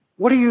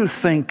What do you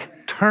think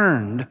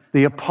turned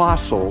the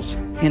apostles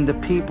into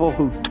people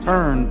who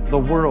turned the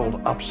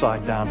world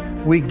upside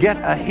down? We get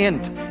a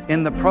hint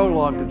in the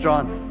prologue to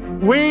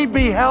John. We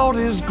beheld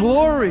his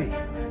glory.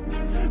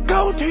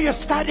 Go to your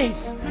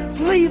studies.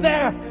 Flee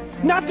there,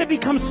 not to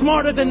become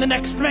smarter than the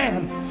next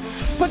man,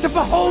 but to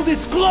behold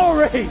his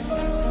glory.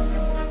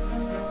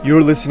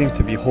 You're listening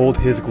to Behold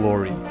His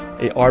Glory,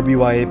 a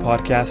RBYA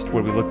podcast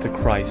where we look to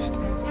Christ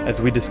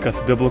as we discuss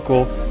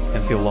biblical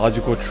and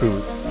theological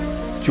truths.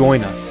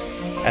 Join us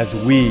as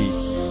we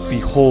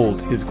behold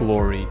His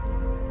glory.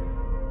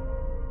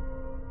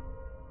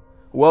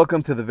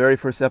 Welcome to the very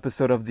first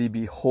episode of the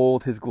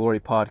Behold His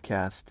Glory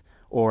podcast,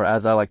 or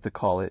as I like to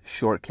call it,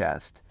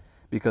 Shortcast,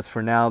 because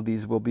for now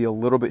these will be a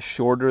little bit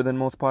shorter than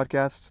most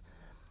podcasts.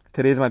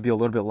 Today's might be a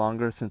little bit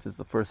longer since it's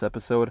the first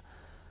episode,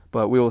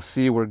 but we will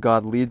see where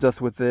God leads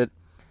us with it,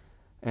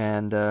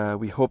 and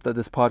we hope that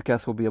this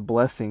podcast will be a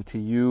blessing to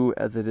you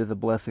as it is a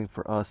blessing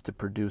for us to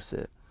produce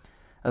it.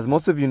 As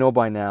most of you know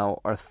by now,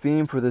 our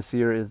theme for this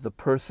year is the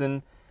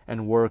person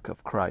and work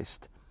of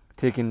Christ,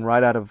 taken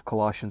right out of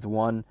Colossians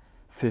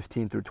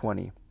 1:15 through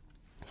 20.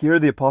 Here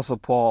the Apostle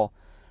Paul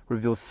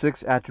reveals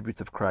 6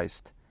 attributes of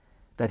Christ: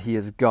 that he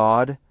is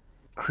God,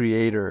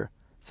 Creator,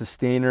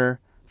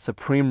 Sustainer,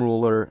 Supreme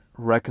Ruler,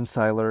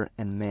 Reconciler,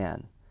 and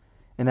Man.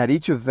 And at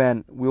each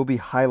event, we'll be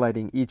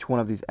highlighting each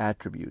one of these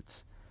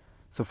attributes.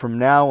 So from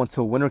now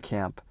until winter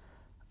camp,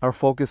 our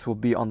focus will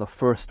be on the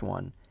first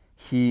one: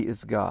 He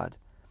is God.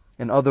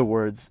 In other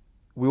words,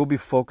 we will be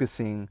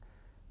focusing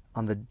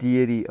on the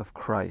deity of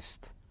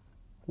Christ.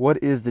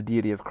 What is the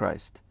deity of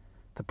Christ?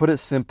 To put it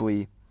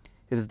simply,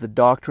 it is the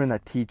doctrine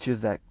that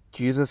teaches that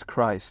Jesus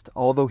Christ,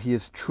 although he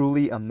is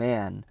truly a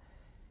man,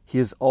 he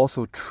is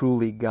also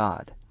truly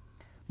God.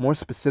 More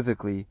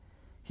specifically,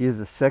 he is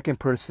the second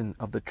person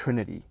of the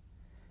Trinity.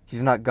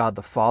 He's not God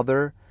the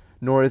Father,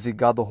 nor is he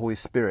God the Holy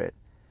Spirit,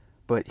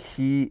 but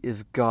he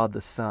is God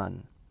the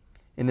Son.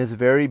 In his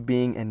very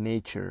being and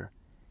nature,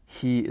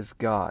 he is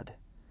God.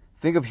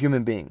 Think of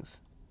human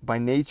beings. By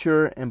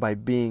nature and by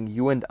being,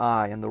 you and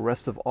I and the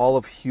rest of all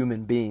of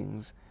human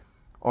beings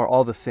are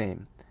all the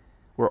same.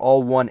 We're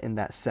all one in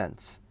that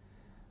sense.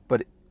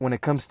 But when it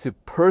comes to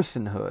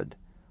personhood,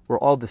 we're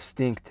all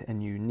distinct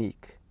and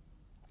unique.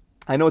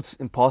 I know it's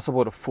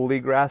impossible to fully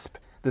grasp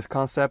this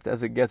concept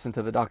as it gets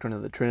into the doctrine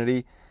of the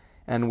Trinity,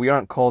 and we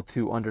aren't called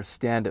to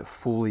understand it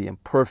fully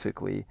and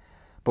perfectly,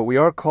 but we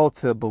are called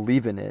to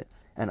believe in it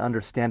and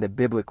understand it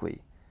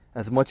biblically,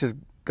 as much as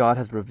God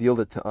has revealed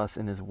it to us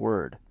in His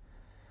Word.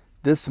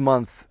 This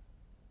month,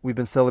 we've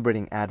been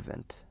celebrating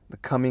Advent, the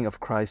coming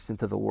of Christ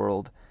into the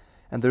world,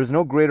 and there's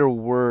no greater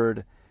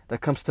word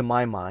that comes to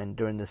my mind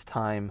during this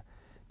time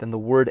than the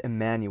word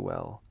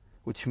Emmanuel,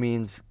 which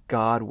means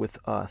God with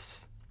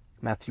us.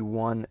 Matthew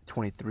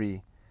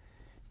 1:23.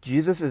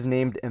 Jesus is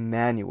named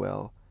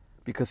Emmanuel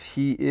because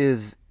he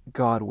is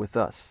God with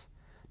us.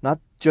 Not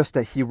just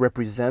that he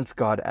represents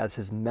God as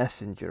his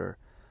messenger,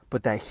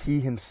 but that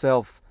he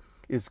himself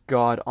is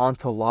God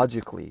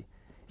ontologically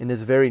in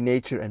his very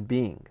nature and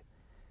being.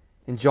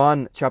 In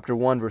John chapter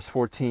 1 verse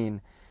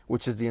 14,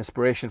 which is the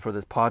inspiration for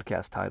this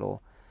podcast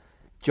title,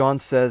 John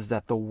says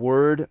that the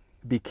Word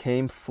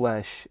became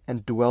flesh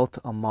and dwelt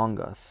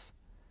among us,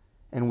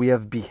 and we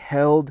have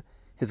beheld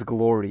his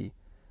glory,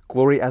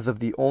 glory as of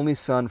the only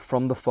Son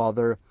from the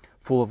Father,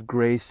 full of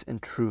grace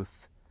and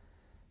truth.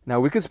 Now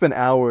we could spend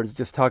hours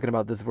just talking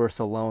about this verse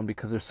alone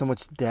because there's so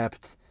much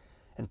depth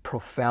and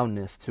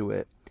profoundness to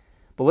it.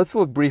 But let's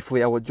look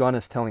briefly at what John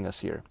is telling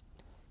us here.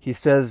 He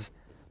says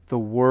the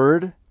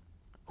Word,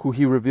 who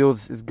he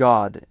reveals is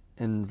God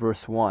in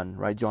verse 1,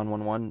 right? John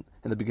 1:1,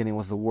 in the beginning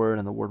was the Word,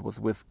 and the Word was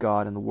with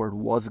God, and the Word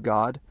was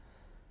God.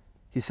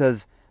 He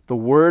says the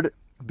Word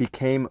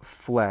became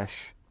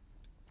flesh,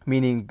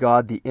 meaning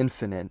God the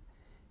infinite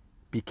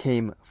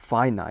became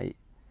finite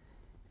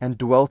and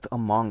dwelt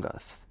among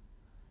us.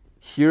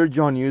 Here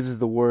John uses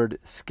the word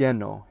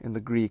skeno in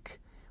the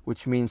Greek,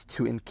 which means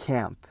to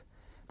encamp.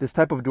 This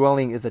type of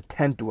dwelling is a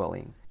tent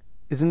dwelling.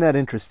 Isn't that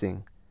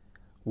interesting?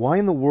 Why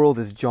in the world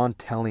is John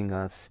telling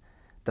us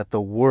that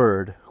the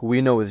Word, who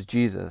we know is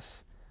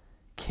Jesus,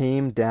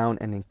 came down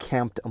and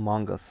encamped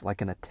among us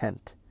like in a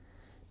tent?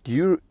 Do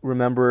you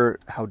remember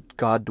how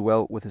God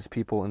dwelt with his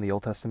people in the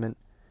Old Testament,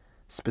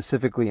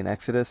 specifically in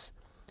Exodus?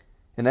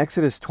 In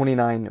Exodus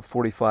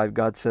 29:45,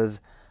 God says,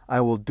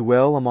 "I will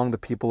dwell among the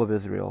people of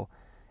Israel,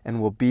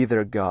 and will be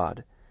their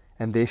God,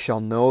 and they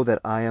shall know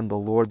that I am the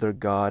Lord their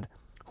God,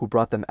 who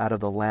brought them out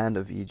of the land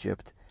of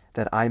Egypt,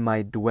 that I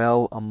might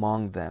dwell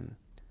among them.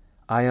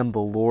 I am the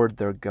Lord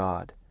their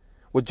God."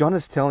 What John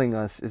is telling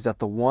us is that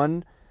the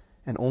one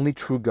and only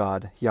true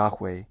God,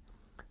 Yahweh,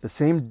 the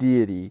same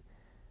deity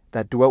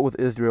that dwelt with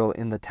Israel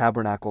in the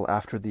tabernacle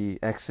after the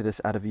exodus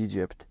out of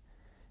Egypt,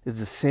 is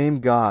the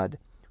same God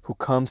who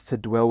comes to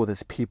dwell with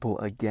his people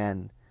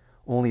again.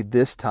 Only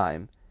this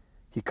time,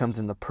 he comes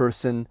in the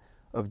person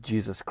of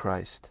Jesus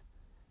Christ.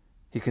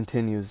 He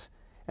continues,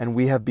 "And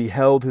we have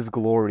beheld his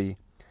glory,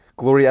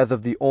 glory as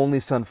of the only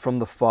Son from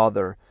the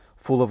Father,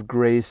 full of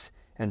grace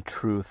and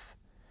truth."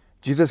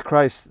 Jesus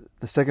Christ,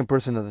 the second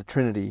person of the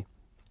Trinity,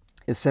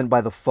 is sent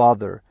by the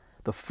Father,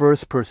 the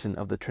first person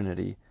of the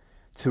Trinity,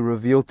 to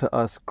reveal to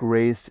us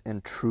grace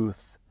and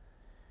truth.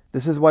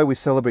 This is why we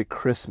celebrate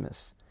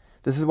Christmas.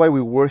 This is why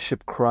we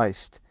worship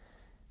Christ.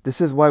 This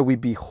is why we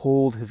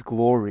behold His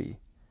glory,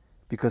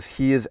 because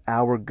He is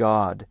our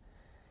God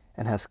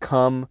and has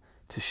come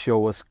to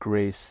show us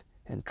grace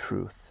and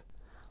truth.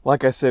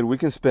 Like I said, we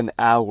can spend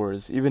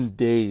hours, even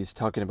days,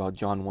 talking about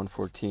John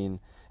 1:14,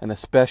 and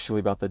especially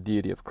about the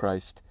deity of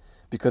Christ,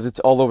 because it's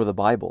all over the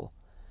Bible.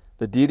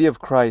 The deity of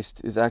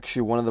Christ is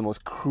actually one of the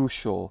most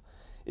crucial,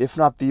 if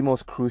not the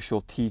most crucial,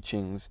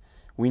 teachings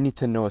we need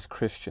to know as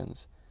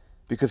Christians.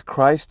 Because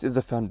Christ is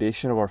the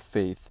foundation of our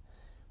faith,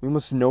 we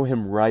must know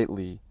Him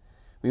rightly.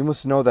 We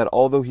must know that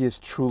although He is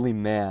truly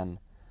man,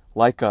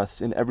 like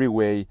us in every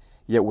way,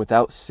 yet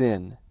without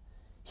sin,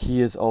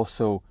 He is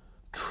also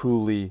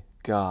truly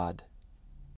God.